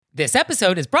This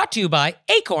episode is brought to you by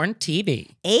Acorn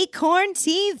TV. Acorn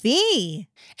TV.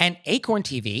 And Acorn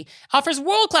TV offers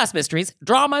world-class mysteries,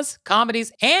 dramas,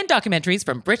 comedies, and documentaries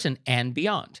from Britain and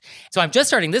beyond. So I'm just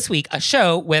starting this week a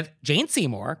show with Jane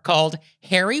Seymour called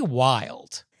Harry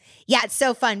Wild. Yeah, it's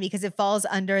so fun because it falls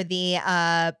under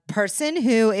the person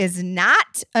who is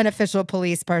not an official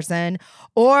police person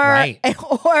or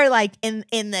like in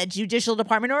the judicial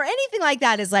department or anything like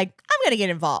that is like, I'm going to get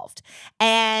involved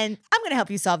and I'm going to help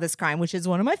you solve this crime, which is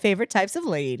one of my favorite types of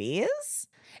ladies.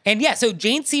 And yeah, so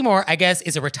Jane Seymour, I guess,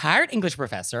 is a retired English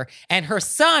professor, and her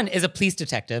son is a police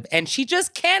detective, and she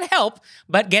just can't help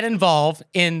but get involved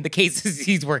in the cases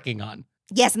he's working on.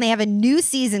 Yes, and they have a new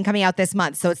season coming out this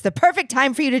month, so it's the perfect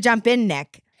time for you to jump in,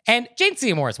 Nick. And Jane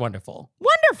Seymour is wonderful.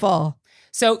 Wonderful.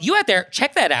 So you out there,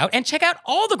 check that out and check out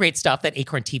all the great stuff that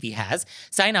Acorn TV has.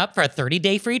 Sign up for a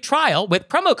 30-day free trial with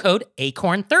promo code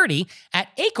ACORN30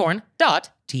 at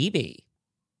acorn.tv.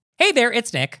 Hey there,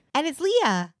 it's Nick. And it's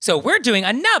Leah. So we're doing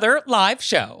another live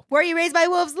show. Were You Raised by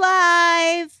Wolves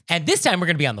Live? And this time we're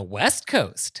going to be on the West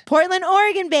Coast. Portland,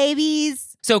 Oregon,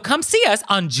 babies. So come see us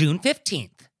on June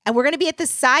 15th. And we're going to be at the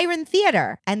Siren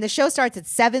Theater. And the show starts at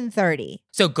 7:30.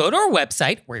 So go to our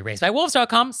website,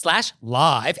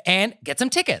 wereyouRaisedByWolves.com/live and get some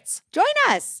tickets. Join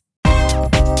us.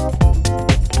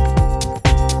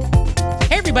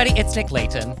 Hey everybody, it's Nick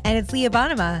Layton. And it's Leah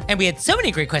Bonema. And we had so many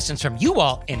great questions from you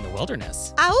all in the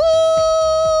wilderness. Ow!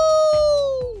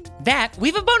 That we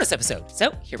have a bonus episode.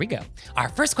 So here we go. Our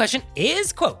first question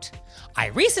is, quote, I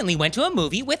recently went to a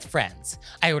movie with friends.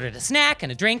 I ordered a snack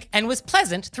and a drink and was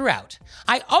pleasant throughout.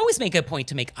 I always make a point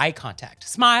to make eye contact,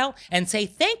 smile, and say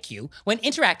thank you when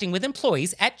interacting with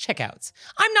employees at checkouts.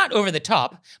 I'm not over the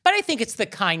top, but I think it's the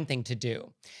kind thing to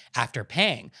do. After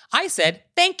paying, I said,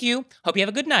 thank you, hope you have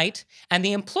a good night, and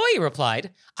the employee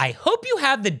replied, I hope you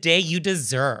have the day you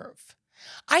deserve.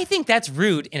 I think that's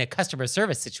rude in a customer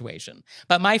service situation,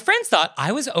 but my friends thought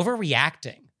I was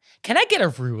overreacting. Can I get a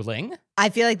ruling? I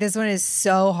feel like this one is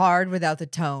so hard without the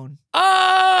tone.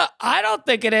 I don't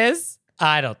think it is.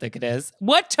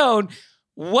 What tone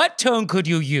could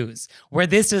you use where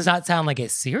this does not sound like a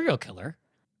serial killer?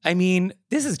 I mean,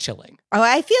 this is chilling. Oh,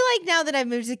 I feel like now that I've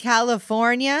moved to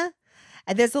California,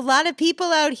 there's a lot of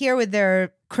people out here with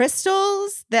their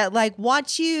crystals that like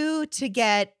want you to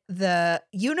get the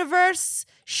universe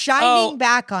shining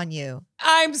back on you.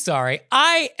 I'm sorry.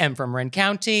 I am from Marin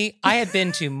County. I have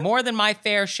been to more than my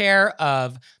fair share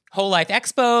of whole life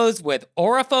expos with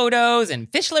aura photos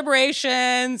and fish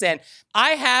liberations, and I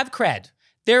have cred.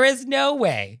 There is no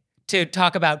way to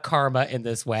talk about karma in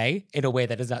this way, in a way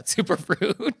that is not super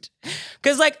rude.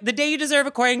 Because like the day you deserve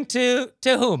according to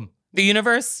whom? The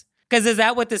universe? Because is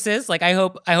that what this is? Like I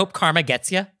hope karma gets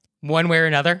you one way or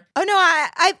another. Oh no,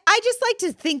 I just like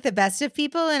to think the best of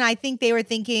people, and I think they were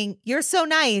thinking, you're so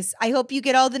nice. I hope you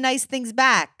get all the nice things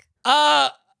back. I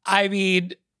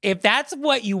mean, if that's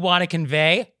what you want to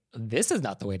convey, this is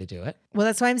not the way to do it. Well,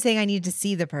 that's why I'm saying I need to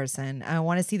see the person. I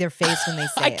want to see their face when they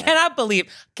say it. I cannot believe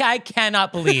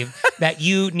that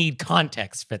you need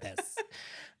context for this.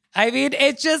 I mean,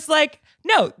 it's just like,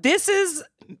 no, this is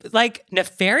like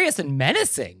nefarious and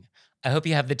menacing. I hope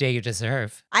you have the day you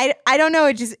deserve. I don't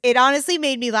know. It honestly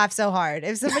made me laugh so hard.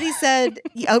 If somebody said,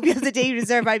 I hope you have the day you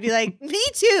deserve, I'd be like, me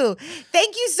too.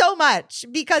 Thank you so much.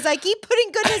 Because I keep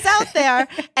putting goodness out there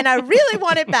and I really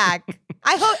want it back.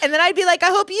 And then I'd be like, I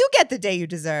hope you get the day you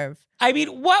deserve. I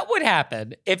mean, what would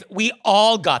happen if we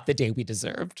all got the day we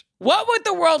deserved? What would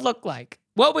the world look like?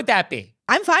 What would that be?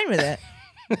 I'm fine with it.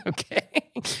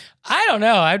 Okay. I don't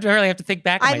know. I'd really have to think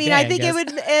back. I mean, I think it would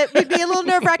be a little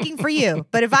nerve-wracking for you.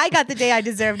 But if I got the day I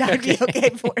deserved, I'd be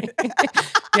okay for it.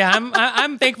 Yeah,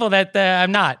 I'm thankful that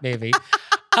I'm not, maybe.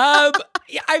 I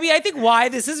mean, I think why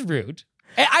this is rude.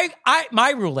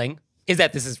 My ruling is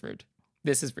that this is rude.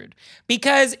 This is rude.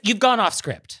 Because you've gone off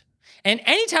script. And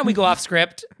anytime we go off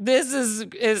script, this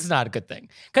is not a good thing.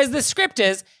 Because the script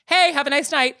is, hey, have a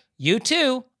nice night. You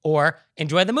too. Or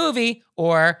enjoy the movie.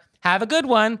 Or have a good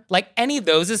one. Like any of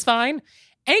those is fine.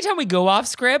 Anytime we go off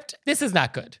script, this is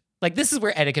not good. Like this is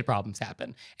where etiquette problems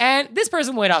happen. And this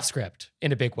person went off script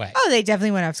in a big way. Oh, they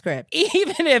definitely went off script.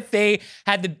 Even if they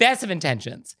had the best of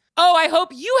intentions. Oh, I hope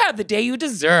you have the day you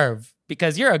deserve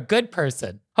because you're a good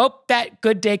person. Hope that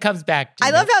good day comes back to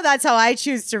you. I love how that's how I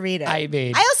choose to read it. I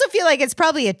mean, I also feel like it's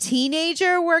probably a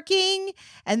teenager working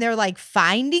and they're like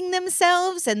finding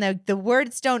themselves and the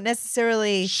words don't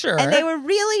necessarily. Sure. And they were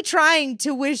really trying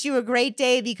to wish you a great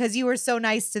day because you were so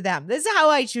nice to them. This is how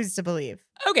I choose to believe.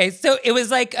 Okay, so it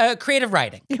was like creative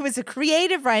writing. It was a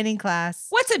creative writing class.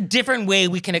 What's a different way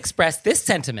we can express this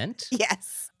sentiment?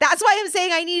 Yes. That's why I'm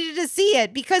saying I needed to see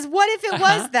it because what if it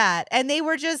was that and they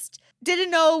were just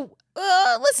didn't know,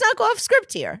 let's not go off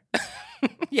script here.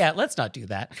 Yeah, let's not do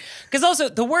that. Because also,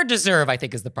 the word deserve, I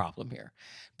think, is the problem here.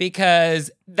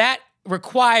 Because that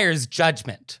requires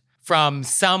judgment from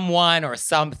someone or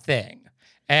something.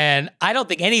 And I don't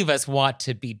think any of us want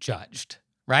to be judged,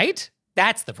 right?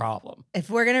 That's the problem. If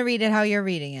we're going to read it how you're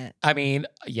reading it. I mean,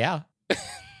 yeah.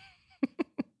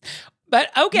 But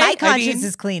okay. My conscience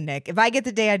is clean, Nick. If I get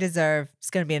the day I deserve, it's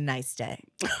going to be a nice day.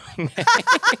 And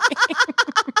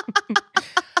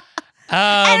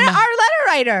our letter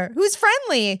writer, who's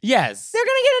friendly. Yes. They're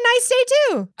going to get a nice day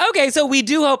too. Okay, so we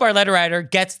do hope our letter writer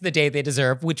gets the day they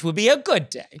deserve, which would be a good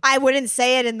day. I wouldn't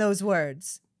say it in those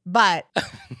words, but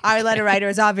our letter writer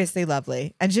is obviously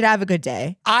lovely and should have a good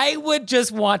day. I would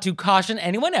just want to caution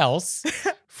anyone else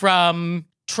from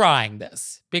trying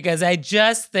this because I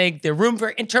just think the room for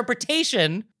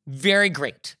interpretation, very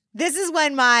great. This is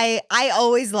when I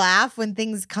always laugh when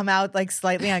things come out like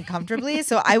slightly uncomfortably.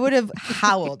 So I would have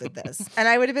howled at this and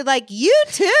I would have been like, you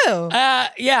too.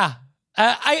 Yeah.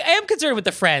 I am concerned with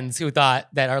the friends who thought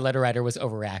that our letter writer was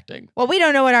overreacting. Well, we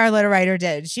don't know what our letter writer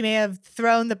did. She may have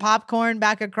thrown the popcorn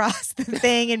back across the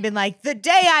thing and been like, the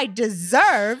day I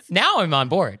deserve. Now I'm on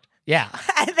board. Yeah.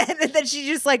 And then she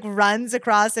just like runs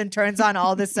across and turns on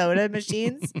all the soda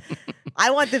machines.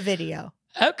 I want the video.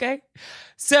 Okay.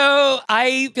 So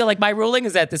I feel like my ruling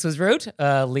is that this was rude.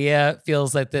 Leah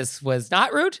feels that this was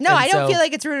not rude. No, I don't feel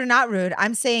like it's rude or not rude.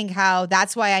 I'm saying how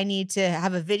that's why I need to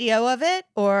have a video of it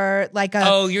or like a...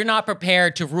 Oh, you're not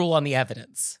prepared to rule on the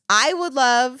evidence. I would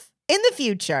love in the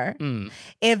future,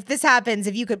 if this happens,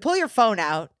 if you could pull your phone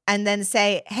out and then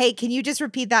say, hey, can you just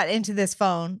repeat that into this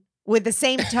phone with the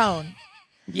same tone?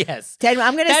 Yes.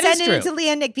 I'm going to send it true. into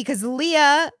Leah Nick because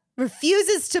Leah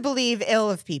refuses to believe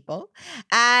ill of people.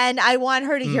 And I want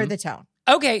her to hear the tone.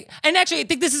 Okay. And actually, I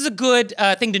think this is a good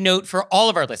thing to note for all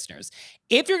of our listeners.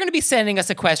 If you're going to be sending us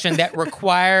a question that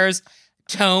requires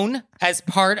tone as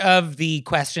part of the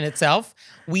question itself,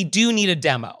 we do need a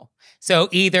demo. So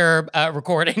either a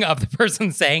recording of the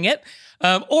person saying it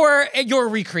or your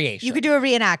recreation. You could do a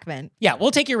reenactment. Yeah,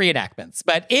 we'll take your reenactments.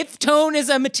 But if tone is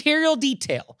a material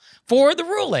detail for the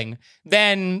ruling,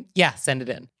 then yeah, send it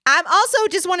in. I also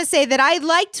just want to say that I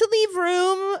like to leave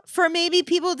room for maybe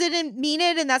people didn't mean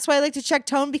it. And that's why I like to check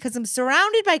tone because I'm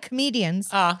surrounded by comedians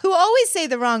who always say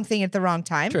the wrong thing at the wrong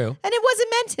time. True. And it wasn't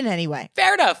meant in any way.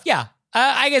 Fair enough. Yeah.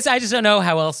 I guess I just don't know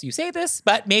how else you say this.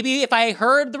 But maybe if I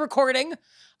heard the recording,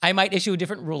 I might issue a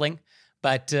different ruling.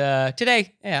 But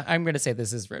today, yeah, I'm going to say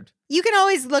this is rude. You can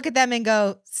always look at them and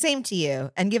go, same to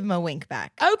you, and give them a wink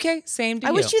back. Okay, same to you.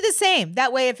 I wish you the same.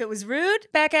 That way, if it was rude,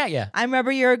 back at you. I'm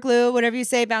rubber, you're glue, whatever you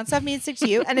say, bounce off me and stick to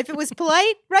you. And if it was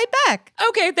polite, right back.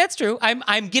 Okay, that's true.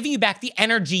 I'm giving you back the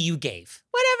energy you gave.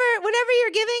 Whatever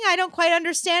you're giving, I don't quite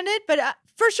understand it, but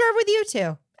for sure with you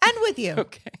too. And with you.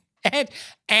 Okay.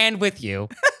 And with you.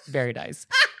 Very nice.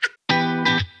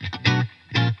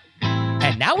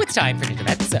 And now it's time for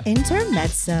Intermezzo.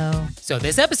 Intermezzo. So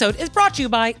this episode is brought to you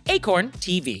by Acorn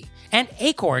TV. And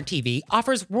Acorn TV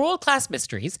offers world-class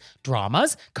mysteries,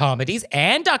 dramas, comedies,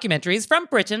 and documentaries from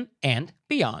Britain and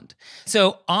beyond.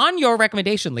 So on your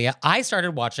recommendation, Leah, I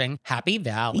started watching Happy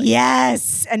Valley.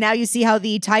 Yes. And now you see how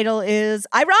the title is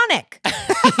ironic.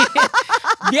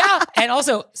 Yeah. And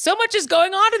also, so much is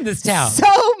going on in this town.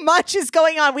 So much is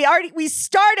going on. We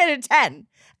start at a 10.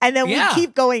 And then we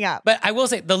keep going up. But I will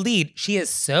say, the lead, she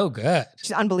is so good.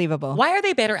 She's unbelievable. Why are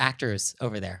they better actors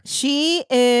over there? She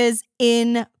is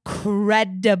incredible.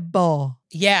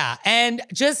 Yeah. And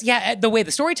just, the way the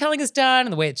storytelling is done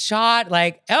and the way it's shot,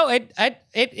 like,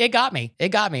 it got me. It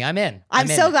got me. I'm in. I'm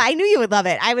so glad. I knew you would love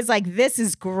it. I was like, this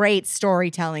is great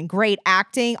storytelling, great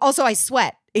acting. Also, I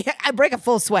sweat. I break a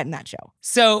full sweat in that show.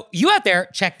 So you out there,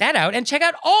 check that out and check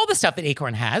out all the stuff that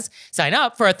Acorn has. Sign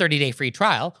up for a 30-day free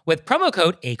trial with promo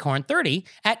code ACORN30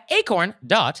 at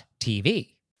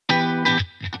acorn.tv. And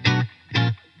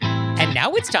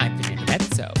now it's time for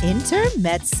Intermezzo.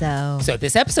 Intermezzo. So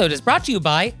this episode is brought to you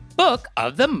by Book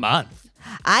of the Month.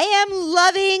 I am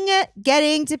loving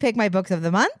getting to pick my books of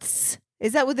the months.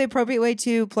 Is that the appropriate way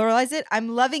to pluralize it? I'm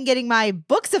loving getting my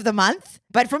books of the month,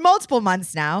 but for multiple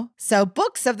months now. So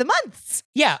books of the months.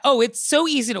 Yeah. Oh, it's so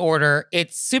easy to order.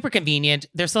 It's super convenient.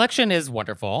 Their selection is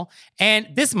wonderful. And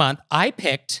this month, I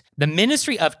picked The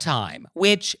Ministry of Time,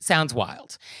 which sounds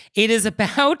wild. It is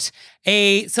about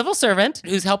a civil servant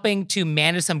who's helping to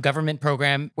manage some government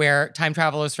program where time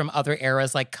travelers from other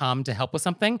eras come to help with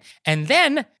something. And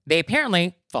then they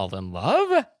apparently fall in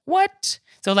love what?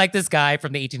 So like this guy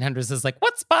from the 1800s is like,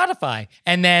 what's Spotify?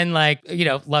 And then like,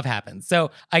 love happens. So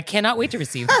I cannot wait to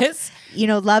receive this.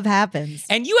 Love happens.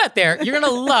 And you out there, you're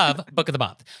going to love Book of the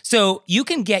Month. So you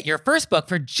can get your first book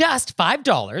for just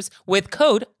 $5 with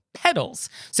code PEDALS.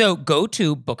 So go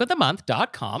to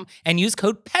bookofthemonth.com and use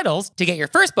code PEDALS to get your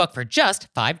first book for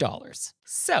just $5.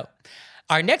 So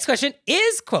our next question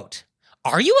is, quote,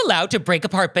 are you allowed to break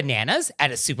apart bananas at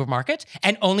a supermarket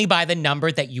and only buy the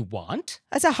number that you want?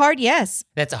 That's a hard yes.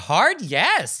 That's a hard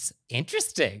yes.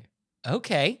 Interesting.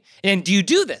 Okay. And do you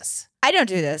do this? I don't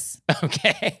do this.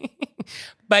 Okay.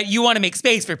 But you want to make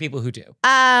space for people who do.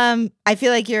 I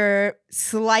feel like you're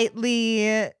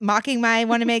slightly mocking my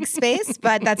want to make space,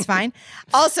 but that's fine.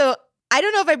 Also, I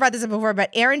don't know if I brought this up before, but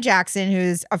Erin Jackson,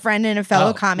 who's a friend and a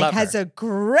fellow comic, has a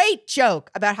great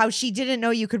joke about how she didn't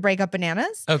know you could break up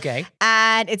bananas. Okay.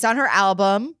 And it's on her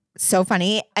album. So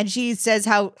funny. And she says,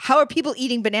 how are people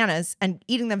eating bananas and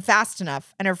eating them fast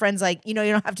enough? And her friend's like, you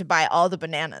don't have to buy all the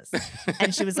bananas.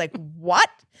 And she was like, what?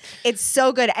 It's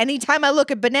so good. Anytime I look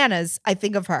at bananas, I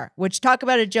think of her, which talk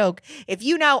about a joke. If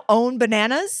you now own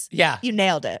bananas, you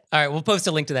nailed it. All right. We'll post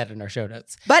a link to that in our show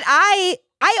notes. But I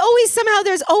always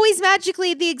there's always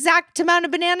magically the exact amount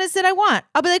of bananas that I want.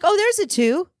 I'll be like, oh, there's a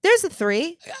 2. There's a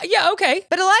 3. Yeah, okay.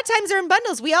 But a lot of times they're in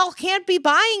bundles. We all can't be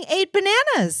buying 8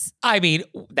 bananas. I mean,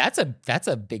 that's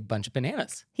a big bunch of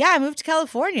bananas. Yeah, I moved to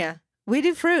California. We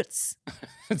do fruits.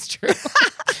 That's true.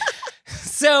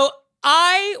 So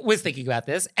I was thinking about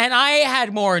this, and I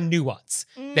had more nuance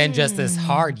than just this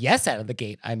hard yes out of the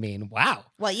gate. I mean, wow.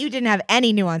 Well, you didn't have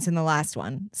any nuance in the last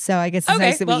one, so I guess it's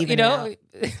nice that we even it out.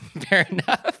 Fair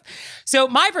enough. So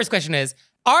my first question is,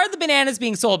 are the bananas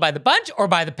being sold by the bunch or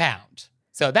by the pound?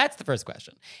 So that's the first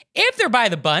question. If they're by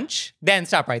the bunch, then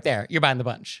stop right there. You're buying the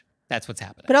bunch. That's what's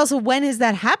happening. But also, when has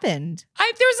that happened?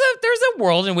 There's a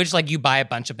world in which like you buy a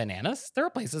bunch of bananas. There are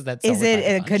places that sell Is it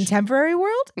a contemporary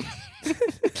world?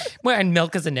 Where and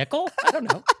milk is a nickel? I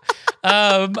don't know.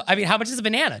 I mean, how much is a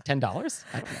banana? $10?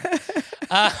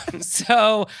 I don't know.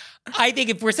 So I think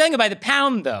if we're selling it by the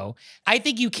pound, though, I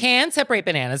think you can separate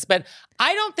bananas, but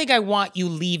I don't think I want you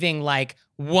leaving like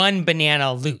one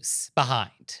banana loose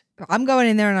behind. I'm going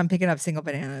in there and I'm picking up single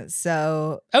bananas.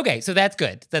 So okay, so that's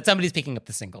good that somebody's picking up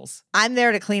the singles. I'm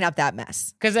there to clean up that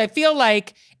mess. Because I feel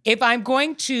like if I'm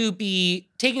going to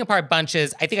be taking apart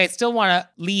bunches, I think I still want to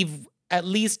leave at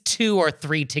least 2 or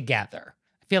 3 together.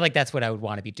 I feel like that's what I would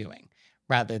want to be doing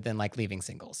rather than like leaving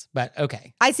singles. But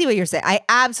okay. I see what you're saying. I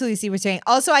absolutely see what you're saying.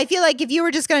 Also, I feel like if you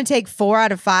were just going to take 4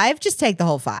 out of 5, just take the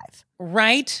whole 5.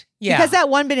 Right? Yeah. Because that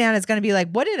one banana is going to be like,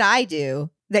 what did I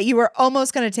do that you were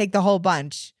almost going to take the whole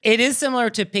bunch? It is similar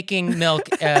to picking milk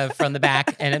from the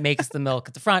back, and it makes the milk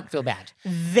at the front feel bad.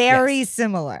 Very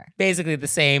similar. Basically the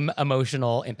same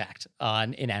emotional impact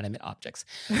on inanimate objects.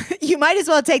 You might as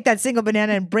well take that single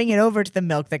banana and bring it over to the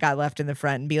milk that got left in the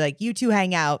front and be like, you 2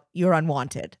 hang out. You're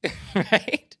unwanted.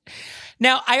 Right?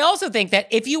 Now, I also think that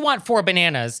if you want 4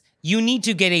 bananas, you need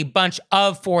to get a bunch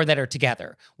of 4 that are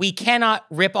together. We cannot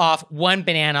rip off one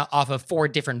banana off of 4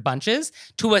 different bunches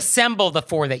to assemble the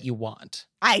 4 that you want.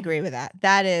 I agree with that.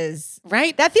 That is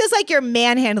right. That feels like you're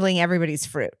manhandling everybody's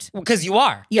fruit. Because you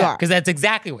are. You are. Because that's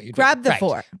exactly what you do. Grab the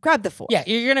 4. Grab the 4. Yeah,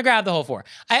 you're going to grab the whole 4.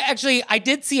 I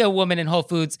did see a woman in Whole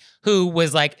Foods who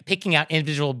was like picking out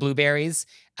individual blueberries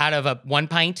out of one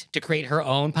pint to create her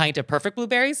own pint of perfect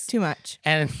blueberries. Too much.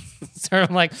 And sort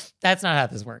of like, that's not how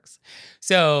this works.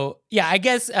 So yeah, I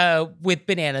guess with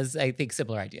bananas, I think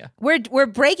similar idea. We're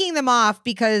breaking them off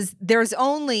because there's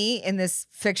only, in this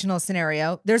fictional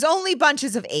scenario, there's only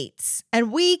bunches of 8s.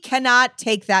 And we cannot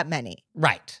take that many.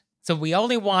 Right. So we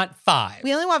only want 5.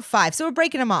 We only want 5. So we're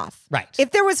breaking them off. Right.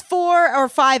 If there was 4 or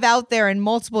 5 out there and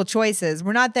multiple choices,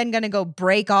 we're not then going to go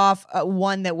break off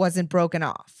one that wasn't broken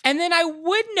off. And then I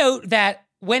would note that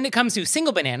when it comes to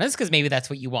single bananas, because maybe that's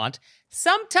what you want,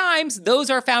 sometimes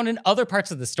those are found in other parts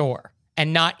of the store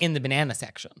and not in the banana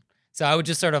section. So I would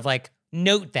just sort of like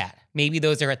note that. Maybe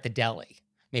those are at the deli.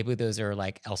 Maybe those are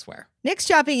like elsewhere. Nick's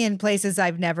shopping in places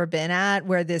I've never been at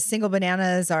where the single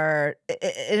bananas are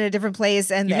in a different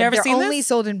place and they're only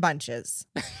sold in bunches.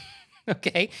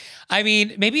 Okay. I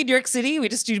mean, maybe in New York City, we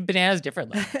just do bananas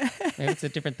differently. Maybe it's a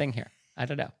different thing here. I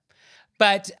don't know.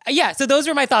 But yeah, so those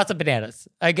are my thoughts on bananas.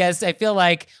 I guess I feel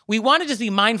like we want to just be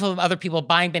mindful of other people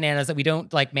buying bananas, that we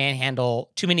don't like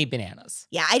manhandle too many bananas.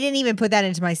 Yeah, I didn't even put that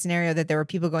into my scenario that there were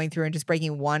people going through and just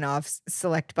breaking one off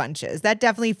select bunches. That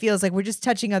definitely feels like we're just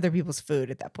touching other people's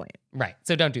food at that point. Right.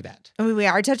 So don't do that. I mean, we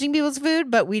are touching people's food,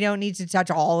 but we don't need to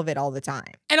touch all of it all the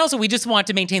time. And also, we just want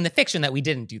to maintain the fiction that we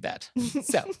didn't do that.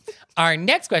 So our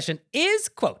next question is,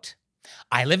 quote,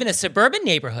 I live in a suburban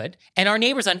neighborhood, and our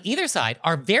neighbors on either side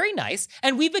are very nice,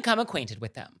 and we've become acquainted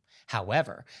with them.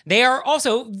 However, they are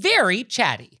also very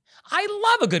chatty. I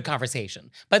love a good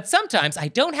conversation, but sometimes I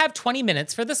don't have 20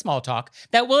 minutes for the small talk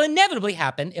that will inevitably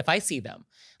happen if I see them.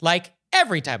 Like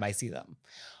every time I see them.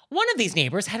 One of these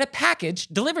neighbors had a package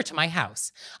delivered to my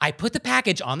house. I put the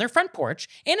package on their front porch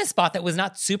in a spot that was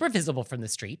not super visible from the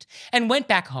street and went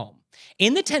back home.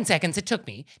 In the 10 seconds it took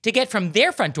me to get from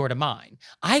their front door to mine,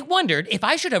 I wondered if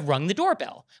I should have rung the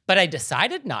doorbell, but I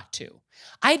decided not to.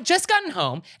 I had just gotten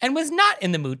home and was not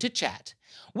in the mood to chat.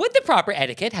 Would the proper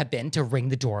etiquette have been to ring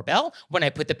the doorbell when I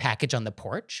put the package on the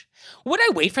porch? Would I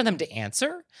wait for them to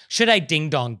answer? Should I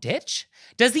ding-dong ditch?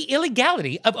 Does the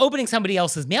illegality of opening somebody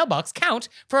else's mailbox count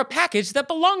for a package that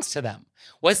belongs to them?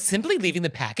 Was simply leaving the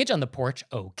package on the porch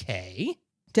okay?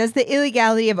 Does the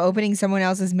illegality of opening someone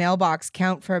else's mailbox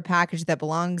count for a package that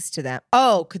belongs to them?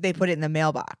 Oh, could they put it in the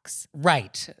mailbox?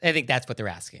 Right. I think that's what they're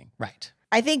asking. Right.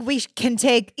 I think we can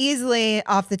take easily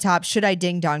off the top, should I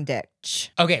ding dong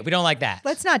ditch? Okay, we don't like that.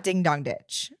 Let's not ding dong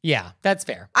ditch. Yeah, that's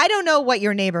fair. I don't know what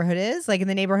your neighborhood is. Like in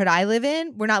the neighborhood I live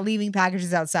in, we're not leaving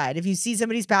packages outside. If you see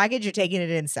somebody's package, you're taking it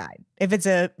inside. If it's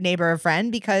a neighbor or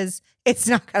friend, because it's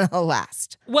not going to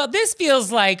last. Well, this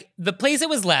feels like the place it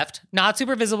was left, not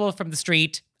super visible from the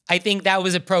street. I think that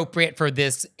was appropriate for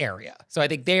this area. So I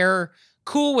think they're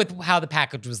cool with how the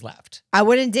package was left. I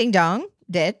wouldn't ding dong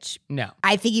ditch. No.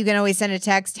 I think you can always send a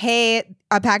text, hey,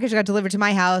 a package got delivered to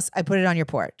my house. I put it on your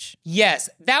porch. Yes,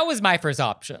 that was my first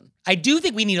option. I do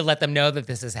think we need to let them know that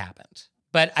this has happened.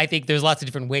 But I think there's lots of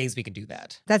different ways we can do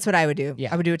that. That's what I would do.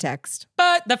 Yeah. I would do a text.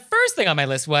 But the first thing on my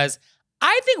list was,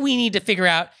 I think we need to figure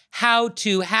out how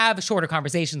to have shorter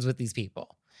conversations with these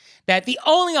people. That the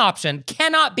only option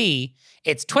cannot be,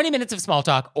 it's 20 minutes of small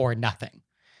talk or nothing.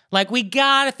 Like, we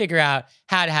gotta figure out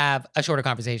how to have a shorter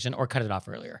conversation or cut it off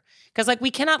earlier. Because, like, we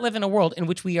cannot live in a world in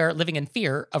which we are living in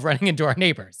fear of running into our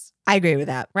neighbors. I agree with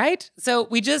that. Right? So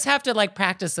we just have to, like,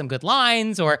 practice some good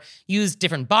lines or use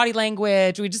different body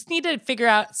language. We just need to figure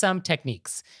out some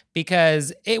techniques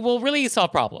because it will really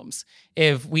solve problems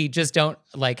if we just don't,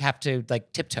 like, have to,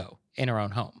 like, tiptoe in our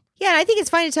own home. Yeah, and I think it's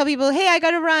fine to tell people, hey, I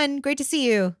got to run. Great to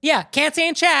see you. Yeah, can't stay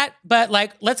and chat, but,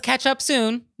 like, let's catch up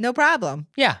soon. No problem.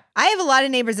 Yeah. I have a lot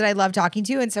of neighbors that I love talking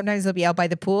to, and sometimes they'll be out by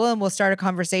the pool and we'll start a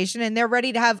conversation and they're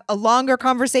ready to have a longer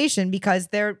conversation because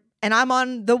and I'm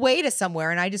on the way to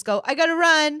somewhere and I just go, I got to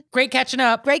run. Great catching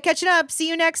up. Great catching up. See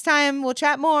you next time. We'll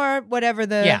chat more, whatever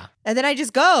Yeah. And then I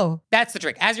just go. That's the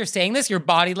trick. As you're saying this, your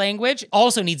body language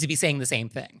also needs to be saying the same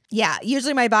thing. Yeah.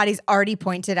 Usually my body's already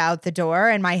pointed out the door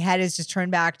and my head is just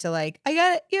turned back to like,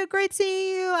 great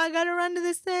seeing you. I got to run to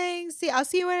this thing. I'll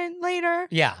see you later.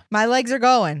 Yeah. My legs are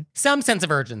going. Some sense of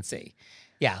urgency.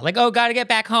 Yeah, like, oh, got to get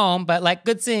back home, but like,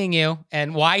 good seeing you.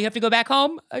 And why you have to go back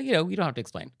home, you don't have to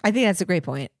explain. I think that's a great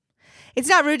point. It's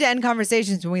not rude to end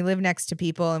conversations when we live next to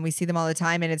people and we see them all the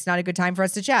time and it's not a good time for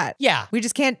us to chat. Yeah. We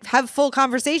just can't have full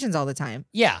conversations all the time.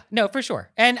 Yeah, no, for sure.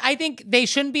 And I think they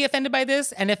shouldn't be offended by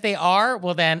this. And if they are,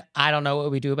 well, then I don't know what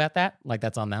we do about that. Like,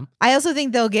 that's on them. I also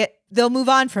think they'll move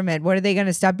on from it. What are they going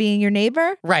to stop being your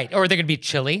neighbor? Right. Or they're going to be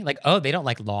chilly. Like, oh, they don't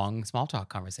like long small talk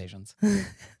conversations.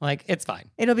 Like, it's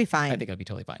fine. It'll be fine. I think it'll be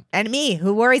totally fine. And me,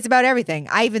 who worries about everything,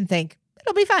 I even think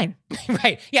it'll be fine.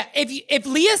 Right. Yeah. If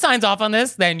Leah signs off on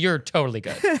this, then you're totally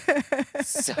good.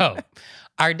 So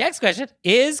our next question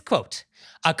is, quote,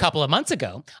 a couple of months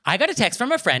ago, I got a text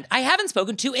from a friend I haven't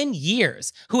spoken to in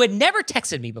years who had never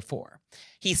texted me before.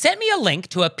 He sent me a link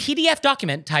to a PDF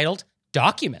document titled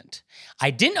Document. I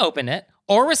didn't open it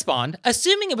or respond,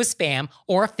 assuming it was spam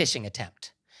or a phishing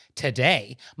attempt.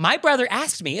 Today, my brother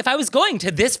asked me if I was going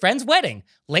to this friend's wedding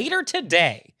later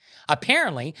today.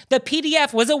 Apparently, the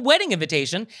PDF was a wedding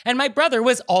invitation, and my brother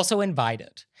was also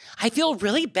invited. I feel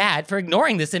really bad for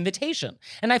ignoring this invitation,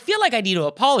 and I feel like I need to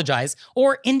apologize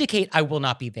or indicate I will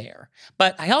not be there.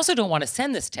 But I also don't want to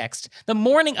send this text the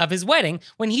morning of his wedding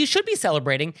when he should be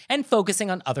celebrating and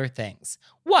focusing on other things.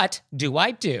 What do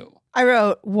I do? I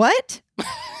wrote, what?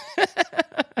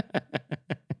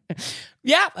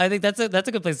 Yeah, I think that's a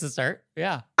good place to start.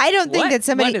 Yeah. I don't think that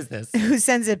somebody what is this? who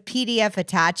sends a PDF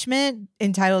attachment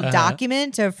entitled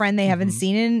Document to a friend they haven't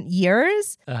seen in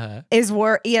years is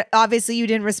obviously you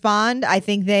didn't respond. I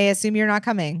think they assume you're not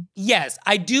coming. Yes,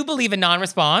 I do believe a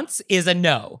non-response is a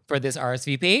no for this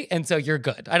RSVP, and so you're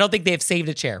good. I don't think they've saved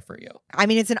a chair for you. I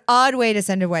mean, it's an odd way to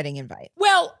send a wedding invite.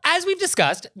 Well, as we've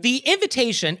discussed, the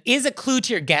invitation is a clue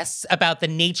to your guests about the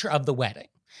nature of the wedding.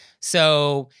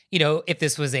 So, if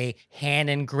this was a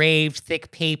hand-engraved,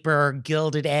 thick paper,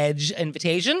 gilded edge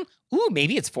invitation, ooh,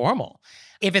 maybe it's formal.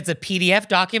 If it's a PDF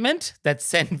document that's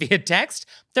sent via text,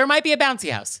 there might be a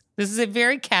bouncy house. This is a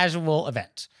very casual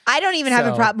event. I don't even have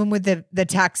a problem with the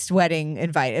text wedding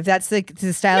invite. If that's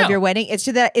the style of your wedding, it's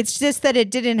just that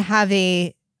it didn't have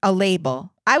a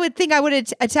label. I would think I would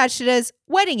have attached it as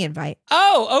wedding invite.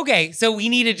 Oh, okay. So we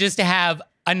needed just to have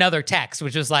another text,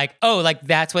 which was like, oh, like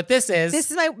that's what this is. This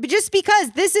is just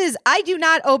because I do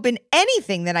not open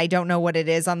anything that I don't know what it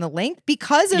is on the link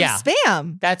because of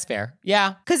spam. That's fair.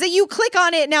 Yeah. Because you click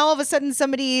on it, now all of a sudden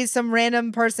some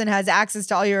random person has access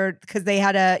to all because they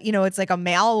had it's like a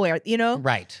malware,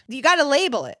 Right. You got to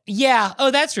label it. Yeah. Oh,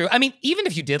 that's true. I mean, even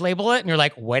if you did label it and you're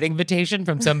like wedding invitation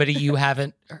from somebody you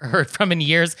haven't heard from in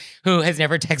years who has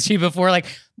never texted you before, like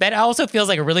that also feels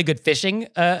like a really good phishing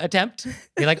attempt.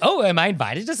 You're like, oh, am I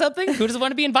invited to something? Who doesn't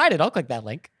want to be invited? I'll click that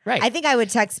link. Right. I think I would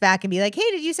text back and be like, hey,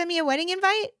 did you send me a wedding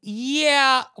invite?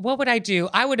 Yeah. What would I do?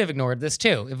 I would have ignored this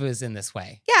too if it was in this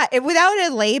way. Yeah. Without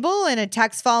a label and a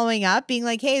text following up being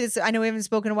like, hey, I know we haven't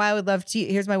spoken in a while. I would love to.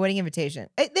 Here's my wedding invitation.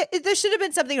 There should have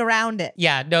been something around it.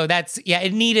 Yeah. No,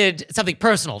 it needed something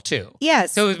personal too.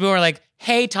 Yes. So it was more like,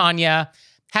 hey, Tanya,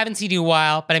 haven't seen you in a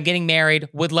while, but I'm getting married.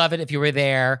 Would love it if you were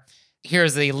there.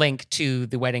 Here's the link to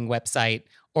the wedding website.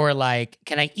 Or like,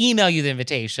 can I email you the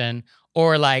invitation?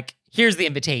 Or like, here's the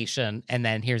invitation, and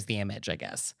then here's the image, I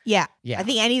guess. Yeah. Yeah. I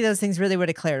think any of those things really would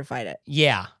have clarified it.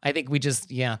 Yeah. I think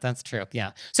that's true.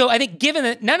 Yeah. So I think given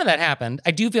that none of that happened,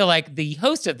 I do feel like the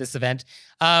host of this event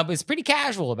was pretty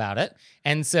casual about it.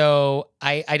 And so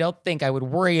I don't think I would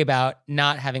worry about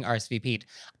not having RSVP'd.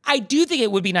 I do think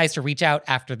it would be nice to reach out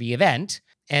after the event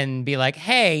and be like,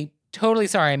 hey, totally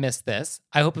sorry I missed this.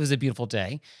 I hope it was a beautiful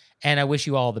day, and I wish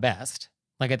you all the best.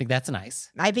 Like, I think that's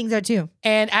nice. I think so too.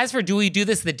 And as for do we do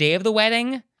this the day of the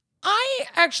wedding? I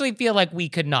actually feel like we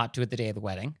could not do it the day of the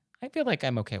wedding. I feel like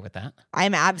I'm okay with that.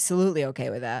 I'm absolutely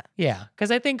okay with that. Yeah, because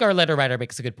I think our letter writer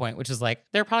makes a good point, which is like,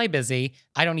 they're probably busy.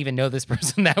 I don't even know this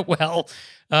person that well.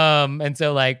 And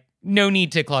so like, no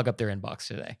need to clog up their inbox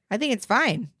today. I think it's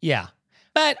fine. Yeah.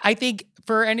 But I think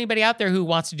for anybody out there who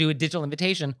wants to do a digital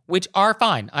invitation, which are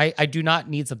fine, I do not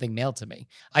need something mailed to me.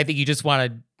 I think you just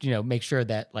want to, make sure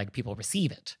that like people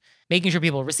receive it. Making sure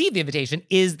people receive the invitation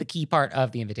is the key part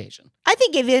of the invitation. I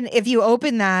think even if you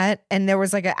open that and there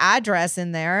was like an address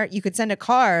in there, you could send a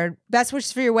card. Best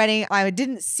wishes for your wedding. I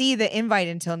didn't see the invite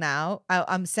until now.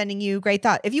 I'm sending you great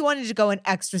thought. If you wanted to go an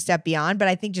extra step beyond, but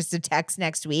I think just a text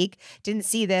next week, didn't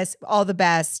see this, all the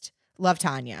best. Love,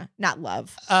 Tanya. Not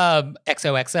love.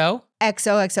 XOXO.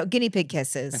 XOXO. Guinea pig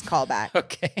kisses. Callback.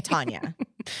 Okay. Tanya.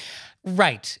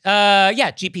 Right.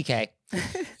 Yeah, GPK.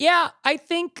 Yeah, I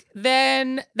think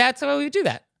then that's how we would do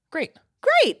that. Great.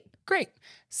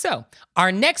 So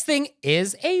our next thing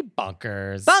is a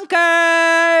bonkers.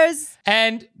 Bonkers!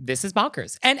 And this is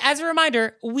bonkers. And as a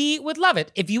reminder, we would love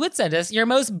it if you would send us your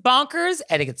most bonkers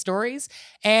etiquette stories.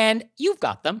 And you've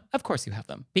got them. Of course you have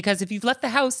them. Because if you've left the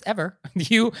house ever,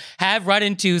 you have run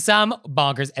into some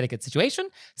bonkers etiquette situation,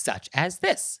 such as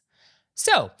this.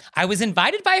 So, I was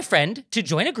invited by a friend to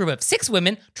join a group of 6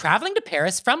 women traveling to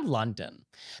Paris from London.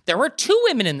 There were 2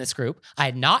 women in this group I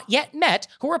had not yet met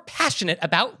who were passionate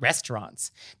about restaurants.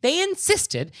 They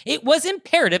insisted it was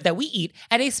imperative that we eat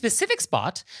at a specific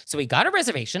spot, so we got a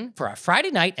reservation for a Friday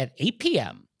night at 8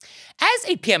 p.m. As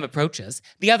 8 p.m. approaches,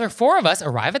 the other 4 of us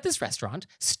arrive at this restaurant,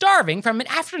 starving from an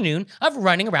afternoon of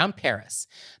running around Paris.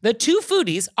 The 2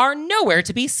 foodies are nowhere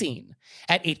to be seen.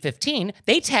 At 8:15,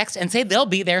 they text and say they'll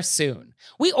be there soon.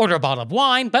 We order a bottle of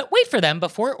wine, but wait for them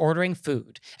before ordering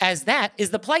food, as that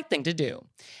is the polite thing to do.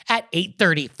 At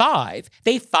 8:35,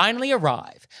 they finally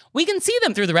arrive. We can see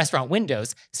them through the restaurant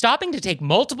windows, stopping to take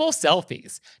multiple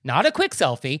selfies. Not a quick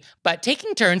selfie, but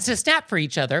taking turns to snap for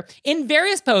each other in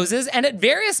various poses and at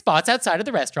various spots outside of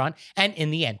the restaurant and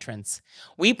in the entrance.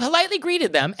 We politely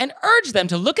greeted them and urged them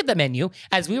to look at the menu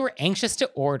as we were anxious to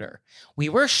order. We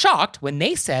were shocked when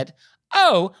they said,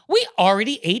 "Oh, we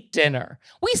already ate dinner.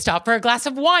 We stopped for a glass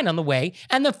of wine on the way,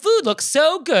 and the food looked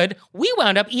so good, we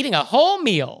wound up eating a whole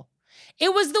meal."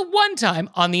 It was the one time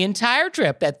on the entire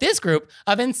trip that this group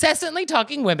of incessantly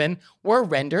talking women were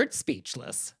rendered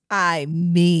speechless. I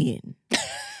mean,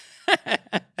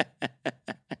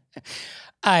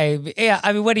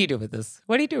 what do you do with this?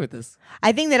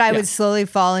 I think that I would slowly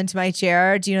fall into my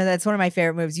chair. Do you know that's one of my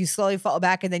favorite moves? You slowly fall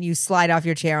back and then you slide off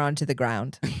your chair onto the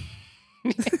ground.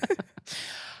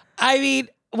 I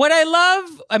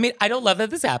don't love that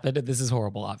this happened, and this is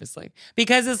horrible, obviously,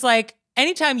 because it's like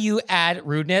anytime you add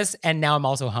rudeness and now I'm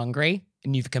also hungry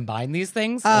and you've combined these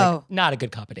things, like, not a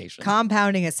good combination.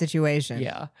 Compounding a situation.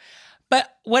 Yeah. But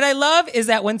what I love is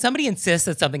that when somebody insists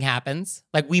that something happens,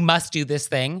 like we must do this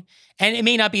thing, and it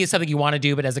may not be something you want to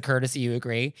do, but as a courtesy, you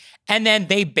agree. And then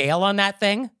they bail on that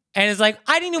thing and it's like,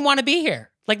 I didn't even want to be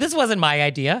here. Like, this wasn't my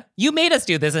idea. You made us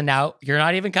do this and now you're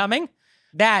not even coming.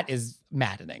 That is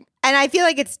maddening. And I feel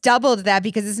like it's doubled that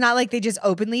because it's not like they just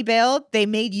openly bailed. They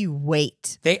made you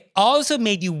wait. They also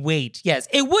made you wait. Yes.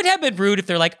 It would have been rude if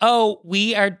they're like, oh,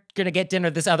 we are going to get dinner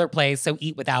at this other place, so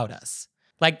eat without us.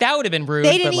 Like, that would have been rude.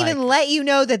 They didn't even let you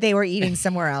know that they were eating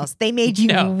somewhere else. They made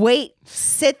you wait,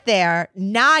 sit there,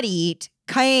 not eat,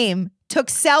 came, took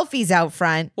selfies out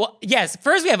front. Well, yes.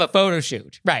 First, we have a photo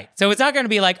shoot. Right. So it's not going to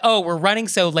be like, oh, we're running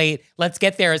so late. Let's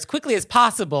get there as quickly as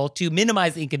possible to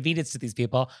minimize the inconvenience to these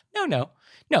people. No.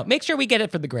 Make sure we get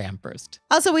it for the gram first.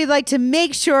 Also, we'd like to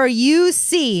make sure you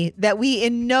see that we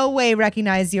in no way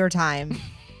recognize your time.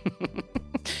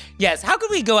 Yes. How could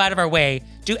we go out of our way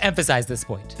to emphasize this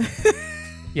point?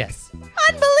 Yes.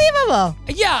 Unbelievable.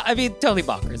 Yeah, I mean, totally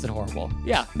bonkers and horrible.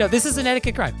 Yeah, no, this is an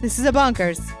etiquette crime. This is a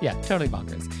bonkers. Yeah, totally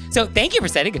bonkers. So thank you for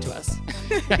sending it to us.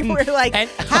 We're like,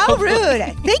 how rude.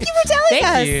 Thank you for telling us.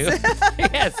 Thank you.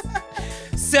 Yes.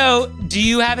 So do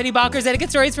you have any bonkers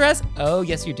etiquette stories for us? Oh,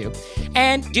 yes, you do.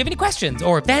 And do you have any questions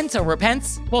or vents or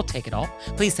repents? We'll take it all.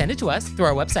 Please send it to us through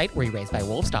our website,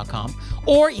 wereyouradbywolves.com,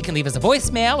 or you can leave us a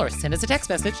voicemail or send us a text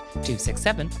message,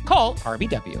 267, call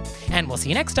RBW. And we'll see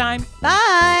you next time.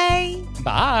 Bye.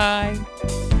 Bye.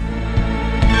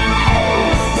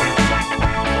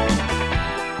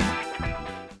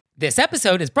 This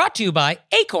episode is brought to you by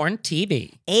Acorn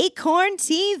TV. Acorn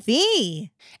TV.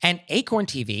 And Acorn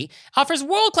TV offers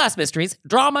world-class mysteries,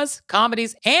 dramas,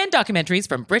 comedies, and documentaries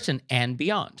from Britain and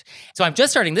beyond. So I'm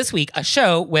just starting this week a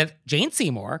show with Jane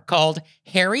Seymour called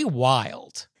Harry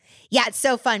Wild. Yeah, it's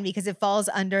so fun because it falls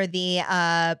under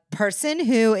the person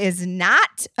who is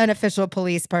not an official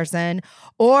police person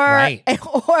or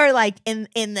like in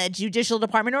the judicial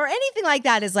department or anything like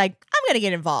that is like, I'm going to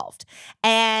get involved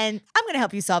and I'm going to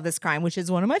help you solve this crime, which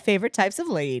is one of my favorite types of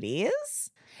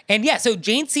ladies. And yeah, so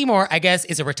Jane Seymour, I guess,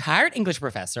 is a retired English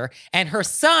professor and her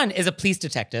son is a police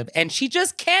detective and she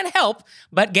just can't help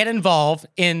but get involved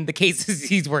in the cases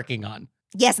he's working on.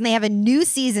 Yes, and they have a new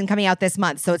season coming out this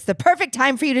month, so it's the perfect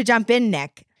time for you to jump in,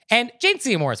 Nick. And Jane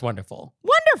Seymour is wonderful.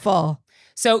 Wonderful.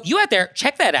 So you out there,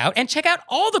 check that out and check out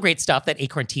all the great stuff that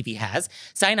Acorn TV has.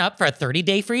 Sign up for a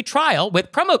 30-day free trial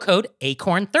with promo code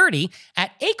ACORN30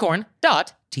 at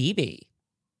acorn.tv.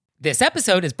 This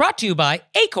episode is brought to you by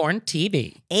Acorn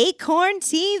TV. Acorn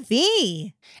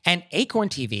TV. And Acorn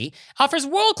TV offers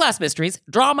world-class mysteries,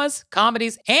 dramas,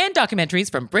 comedies, and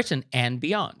documentaries from Britain and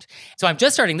beyond. So I'm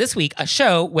just starting this week a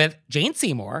show with Jane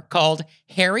Seymour called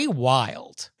Harry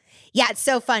Wild. Yeah, it's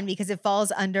so fun because it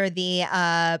falls under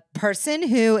the person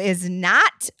who is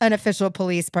not an official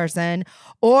police person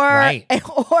or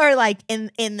like in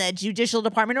the judicial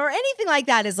department or anything like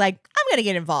that is like, I'm going to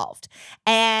get involved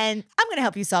and I'm going to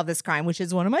help you solve this crime, which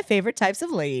is one of my favorite types of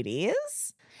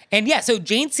ladies. And yeah, so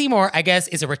Jane Seymour, I guess,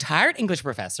 is a retired English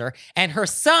professor and her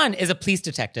son is a police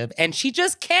detective and she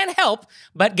just can't help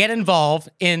but get involved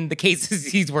in the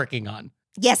cases he's working on.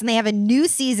 Yes, and they have a new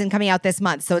season coming out this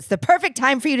month, so it's the perfect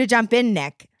time for you to jump in,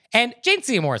 Nick. And Jane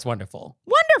Seymour is wonderful.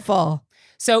 Wonderful.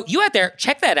 So you out there,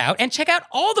 check that out and check out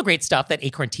all the great stuff that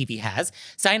Acorn TV has.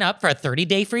 Sign up for a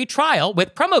 30-day free trial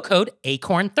with promo code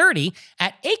ACORN30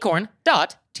 at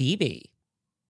acorn.tv.